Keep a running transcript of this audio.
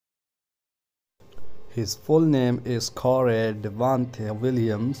His full name is Corey Devante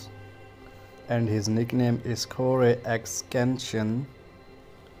Williams and his nickname is CoryXKenshin.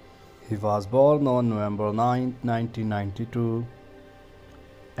 He was born on November 9, 1992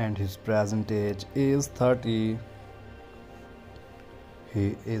 and his present age is 30.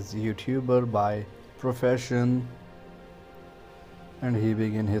 He is YouTuber by profession and he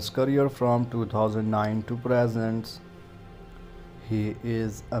began his career from 2009 to present. He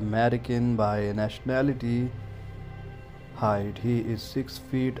is American by nationality. Height, he is 6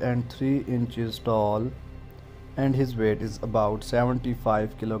 feet and 3 inches tall and his weight is about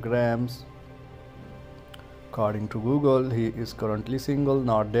 75 kilograms. According to Google, he is currently single,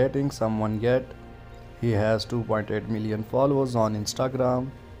 not dating someone yet. He has 2.8 million followers on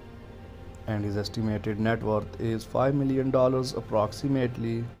Instagram and his estimated net worth is $5 million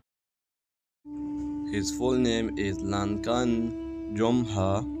approximately. His full name is Lankan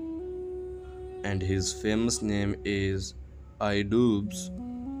Jomha and his famous name is IDubbbz.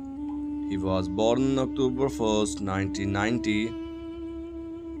 He was born on October 1st, 1990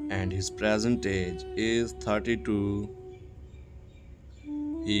 and his present age is 32.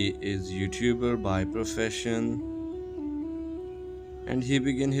 He is YouTuber by profession and he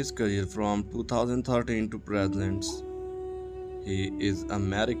began his career from 2013 to present. He is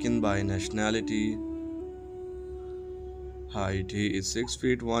American by nationality. Height, he is 6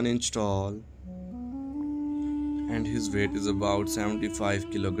 feet 1 inch tall and his weight is about 75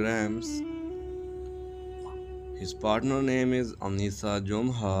 kilograms. His partner name is Anisa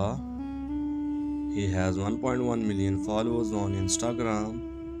Jomha. He has 1.1 million followers on Instagram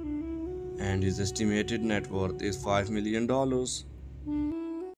and his estimated net worth is $5 million.